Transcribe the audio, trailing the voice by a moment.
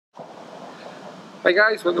Hi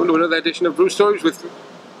guys, welcome to another edition of Brew Stories with...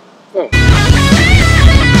 Oh.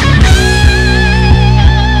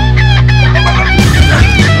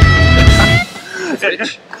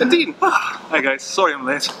 Rich and Dean. Hi guys, sorry I'm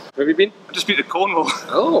late. Where have you been? I've just been to Cornwall.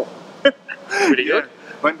 Oh, pretty good.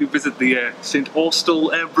 Went to visit the St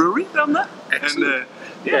Austell brewery down there. Excellent.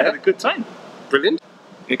 And had a good time. Brilliant.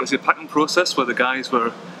 You got to see the packing process where the guys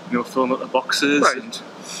were, filling up the boxes and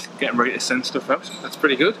getting ready to send stuff out. That's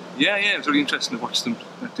pretty good. Yeah, it was really interesting to watch them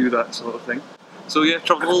do that sort of thing. So yeah,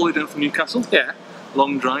 travelled all the way down from Newcastle. Yeah.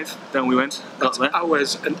 Long drive down we went. That's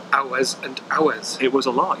hours and hours and hours. It was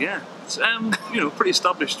a lot, yeah. It's pretty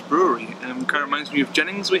established brewery. Kind of reminds me of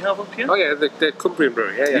Jennings we have up here. Oh yeah, the Cumbrian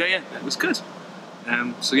brewery. Yeah. It was good.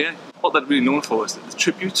 So yeah, what they're really known for is the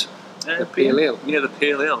tribute. The pale ale. Yeah, the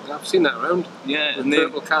pale ale. I've seen that around. Yeah, the and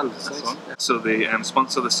purple cans. That's one. So they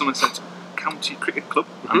sponsor the Somerset County Cricket Club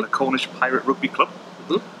and the Cornish Pirate Rugby Club,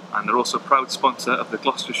 and they're also a proud sponsor of the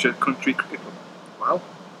Gloucestershire Country Cricket Club. Wow.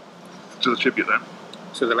 So the tribute there.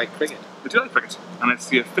 So they like cricket. They do like cricket, and it's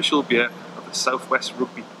the official beer of the South West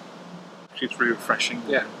Rugby. It's really refreshing.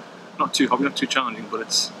 Yeah. Not too hot, not too challenging, but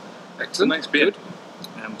it's excellent. A nice beer. Good.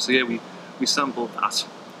 So yeah, we sampled that.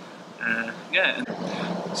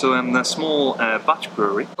 So a small batch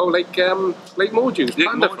brewery. Oh, like more juice.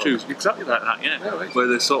 Yeah, more juice, exactly like that. Yeah, right. Where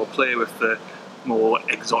they sort of play with the more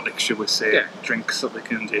exotic, shall we say, drinks that they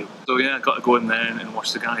can do. So yeah, I got to go in there and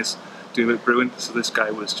watch the guys do a bit of brewing. So this guy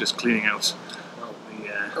was just cleaning out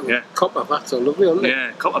the copper vats are lovely, aren't they?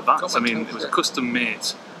 Yeah, copper vats. I mean, it was a custom made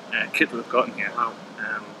kit that they've got in here. Wow.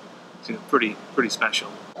 It's pretty special.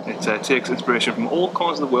 It takes inspiration from all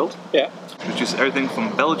corners of the world. Yeah. Which is everything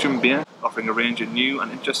from Belgian beer, offering a range of new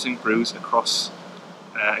and interesting brews across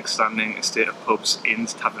expanding estate of pubs,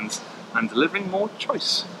 inns, taverns, and delivering more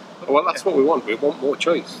choice. Well, that's what we want. We want more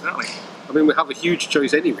choice. Exactly. I mean, we have a huge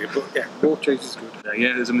choice anyway, but yeah, more choice is good.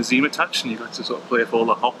 Yeah, there's a museum attached, and you got to sort of play with all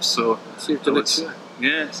the hops. So you've done it.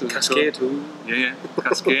 Yeah, so Cascade. Yeah,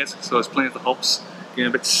 Cascade. So I was playing with the hops, getting a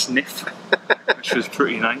bit sniff, which was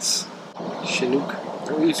pretty nice. Chinook.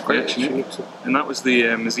 Oh, he's quite Chinook. And that was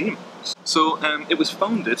the museum. So it was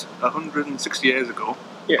founded 160 years ago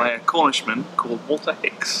by a Cornishman called Walter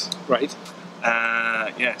Hicks. Right.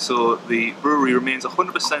 So the brewery remains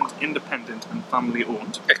 100% independent and family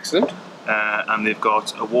owned. Excellent. And they've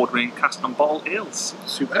got award-winning cask and bottle ales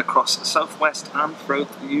across the southwest and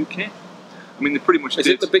throughout the UK. I mean, they pretty much Is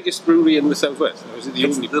it the biggest brewery in the southwest, or is it the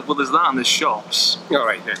only? Well, there's that, and there's shops. Oh,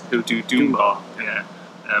 right. Yeah. Who do Doombar? Yeah.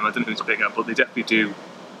 I don't know who's bigger, but they definitely do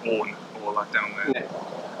own all that down there. Yeah.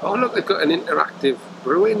 Oh, look, they've got an interactive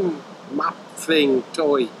brewing map thing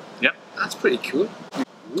toy. Yep. That's pretty cool.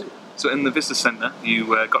 Ooh. So in the visitor centre,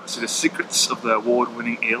 you got to see the secrets of the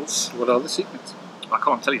award-winning ales. What are the secrets? I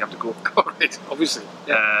can't tell you. You have to go. All right, obviously.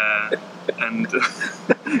 Yeah. And get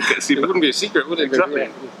to see. It wouldn't be a secret, would it? Exactly.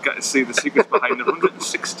 Get to see the secrets behind the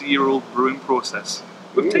 160-year-old brewing process.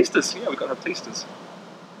 With tasters. Yeah, we got to have tasters,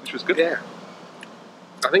 which was good. Yeah.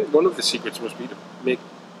 I think one of the secrets must be to make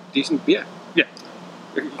decent beer. Yeah.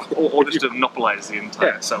 or just to monopolise the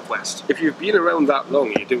entire southwest. If you've been around that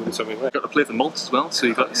long, you're doing something right. You've got to play with the malts as well, so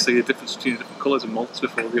you got to see the difference between the different colours of malts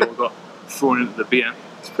before they all got thrown into the beer.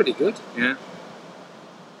 It's pretty good. Yeah.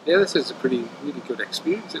 Yeah, this is a really good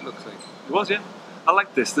experience, it looks like. It was, yeah. I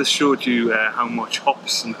like this. This showed you how much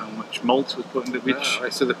hops and how much malt was put into which.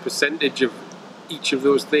 Right, so the percentage of each of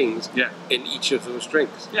those things in each of those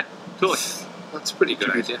drinks. Yeah, totally. That's a pretty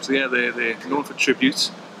good idea. So yeah, they're known for tributes,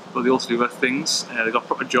 but they also do other things. They got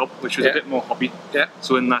Proper Job, which was a bit more hoppy. Yeah.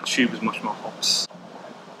 So in that tube is much more hops.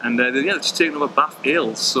 And they're just taking over Bath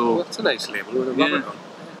ales. So that's a nice label with a rabbit on.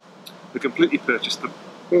 They completely purchased them.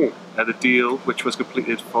 The deal, which was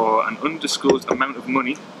completed for an undisclosed amount of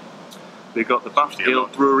money. They got the Bath Ale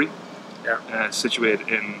Brewery, situated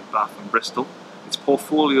in Bath and Bristol. Its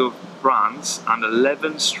portfolio of brands and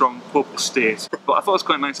 11-strong pub estate. But I thought it was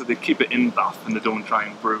quite nice that they keep it in Bath and they don't try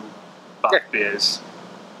and brew Bath beers.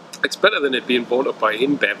 It's better than it being bought up by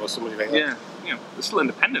InBev or somebody like that. Yeah, they're still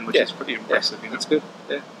independent, which is pretty impressive. Yeah, that's good.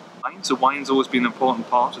 Yeah. So wine's always been an important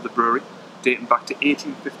part of the brewery, dating back to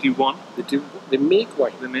 1851. They make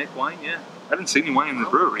wine? They make wine, yeah. I didn't see any wine in the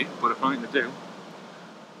brewery, but apparently they do.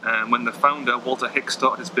 When the founder, Walter Hicks,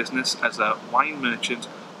 started his business as a wine merchant,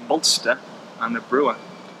 maltster, and a brewer.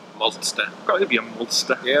 Maltster. Got to be a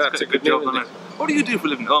maltster. Yeah, that's a good job, name, isn't it? What do you do for a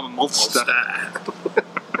living? Oh, I'm a maltster.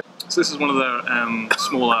 So this is one of their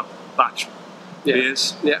smaller batch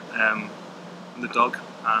beers. Yeah. The dog,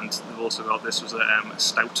 and they've also got this was a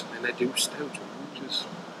stout. And they do stout, which is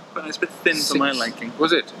quite nice, a bit thin for my liking.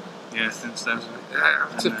 Was it? Yeah, thin stout.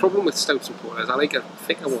 It's a problem with stouts and porters. I like a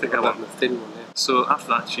thicker one than a thin one. Yeah. So after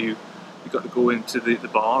that, you we got to go into the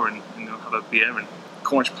bar and have a beer and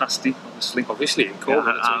Cornish pasty, obviously. Obviously, in Cornwall,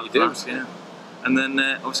 that's what you do. That, yeah. And then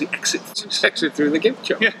obviously exit. Exit through the gift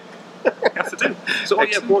shop. Yeah, you have to do. So I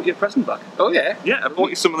brought you a present back. Oh yeah? Yeah, I brought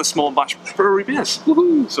you some of the small batch brewery beers.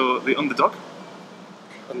 Woohoo! So the Underdog.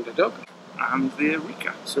 Underdog. And the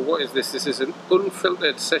Eureka. So what is this? This is an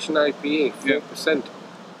unfiltered session IPA, 4%.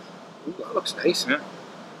 Ooh, that looks nice. Yeah.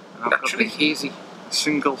 And Naturally hazy.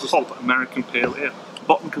 Single hop American Pale Ale.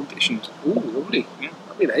 Bottom conditioned. Ooh, lovely. Yeah.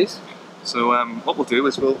 That'd be nice. So what we'll do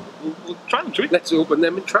is we'll try them, shall we? Let's open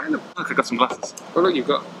them and try them. Look, I got some glasses. Oh look, you've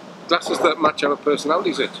got glasses that match our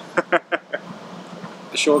personalities. The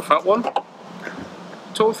short fat one.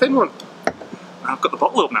 Tall thin one. I've got the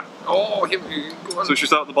bottle opener. Oh, here we go on. So we should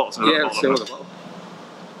start with the bottle. So yeah, let's start with the bottle.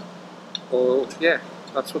 Oh, yeah,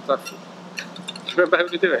 that's what that... Do you remember how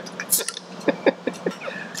to do it?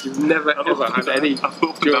 You've never ever had any... I've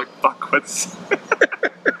opened that backwards.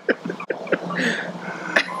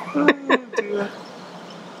 Oh dear.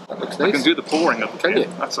 That looks nice. I can do the pouring of it. Can you?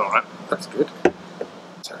 That's alright. That's good.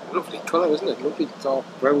 It's a lovely colour, isn't it? Lovely dark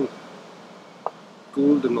brown.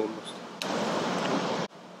 Golden almost.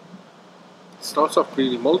 It starts off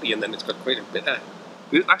really malty and then it's got quite a bitter.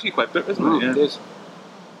 It's actually quite bitter, isn't it? Yeah. It is.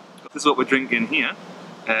 This is what we're drinking here.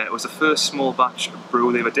 It was the first small batch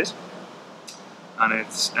brew they ever did. And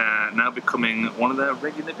it's now becoming one of their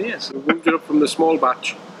regular beers. So we moved it up from the small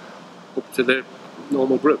batch up to the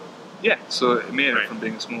normal brew. Yeah, so it made it from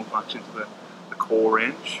being a small batch into the core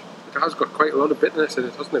range. It has got quite a lot of bitterness in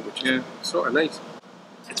it, hasn't it? Which is sort of nice.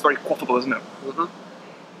 It's very quaffable, isn't it?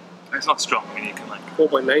 Mm-hmm. It's not strong, I mean, you can like...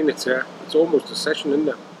 4.9, it's almost a session, isn't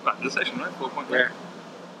it? That is a session, right? 4.9. Yeah.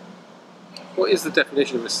 What is the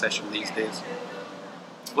definition of a session these days?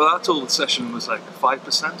 Well, I told the session was like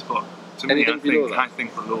 5%, but to me, I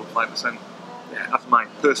think below 5%. Yeah. That's my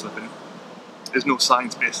personal opinion. There's no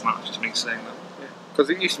science based on that, it's just me saying that. Because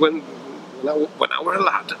it used when I was a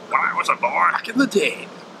lad, when I was a boy, back in the day,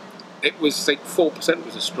 it was like 4%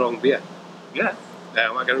 was a strong beer. Yeah.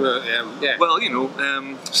 I can remember, yeah. Well,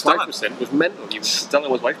 5% was mental. Stella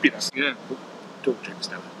was wife beaters. Yeah. Don't drink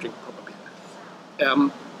Stella, drink proper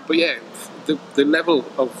beer. But yeah, the level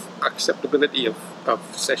of acceptability of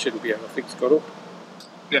session beer, I think, has got up.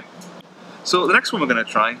 Yeah. So the next one we're going to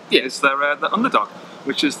try is their Underdog,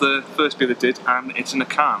 which is the first beer they did, and it's in a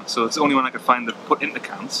can. So it's the only one I could find that put into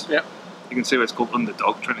cans. Yeah. You can see where it's called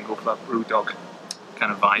Underdog, trying to go for that brew dog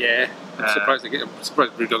kind of vibe. Yeah. I'm surprised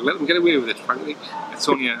Brewdog let them get away with it, frankly. It's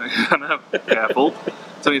only careful.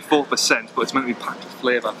 It's only 4%, but it's meant to be packed with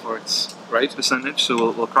flavour for its percentage,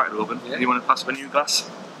 so we'll crack it open. Yeah. You want to pass me a new glass?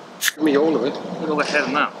 Give me all of it. Look all the head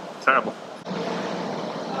in that. Terrible.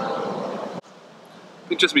 I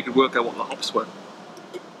think just we could work out what the hops were.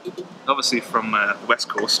 Obviously from the West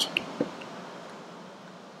Coast.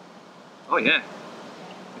 Oh yeah.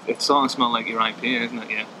 It's starting to smell like your IPA, isn't it?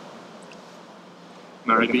 Yeah.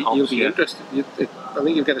 American hops, you'll be interested. I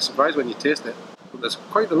think you'll get a surprise when you taste it. But there's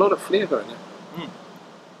quite a lot of flavour in it. Mm.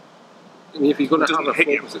 I mean, if you're going to have a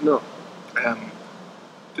 4%, no.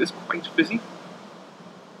 It's quite fizzy.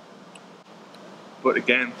 But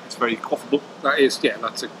again, it's very quaffable. That is, yeah,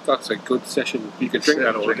 that's a good session. You could drink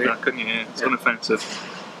that all day. Couldn't you? Yeah, it's unoffensive.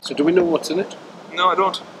 So do we know what's in it? No, I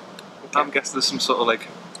don't. Okay. I'm guessing there's some sort of like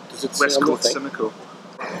West Coast Simcoe.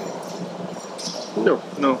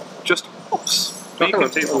 No, just hops.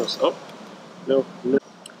 Hops. Oh. No.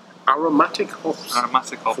 Aromatic hops.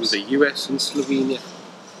 Aromatic hops. From the US and Slovenia.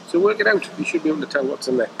 So work it out. You should be able to tell what's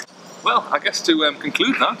in there. Well, I guess to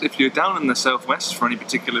conclude that, if you're down in the southwest for any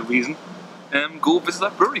particular reason, go visit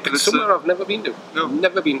that brewery. It's somewhere I've never been to. No. I've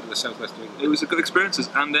never been to the southwest of England. It was a good experience,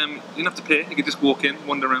 and you don't have to pay. You can just walk in,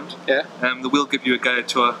 wander around. Yeah. They will give you a guided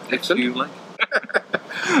tour if you like.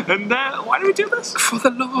 And why do we do this? For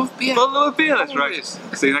the love of beer. For the love of beer, that's right.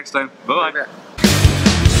 See you next time. Bye. Bye.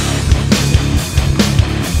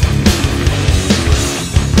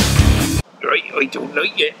 Right, I don't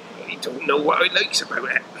like it. I don't know what I likes about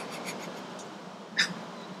it.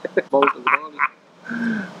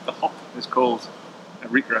 The hop is called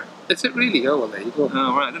Eureka. Is it really? Oh, well, there you go.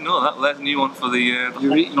 Oh, right, I didn't know that. There's a new one for the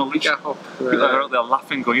Eureka hop. People are out there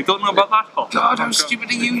laughing, going, you don't know about that hop? God, how stupid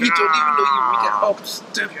are you? You don't even know Eureka hops.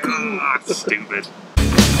 God, stupid.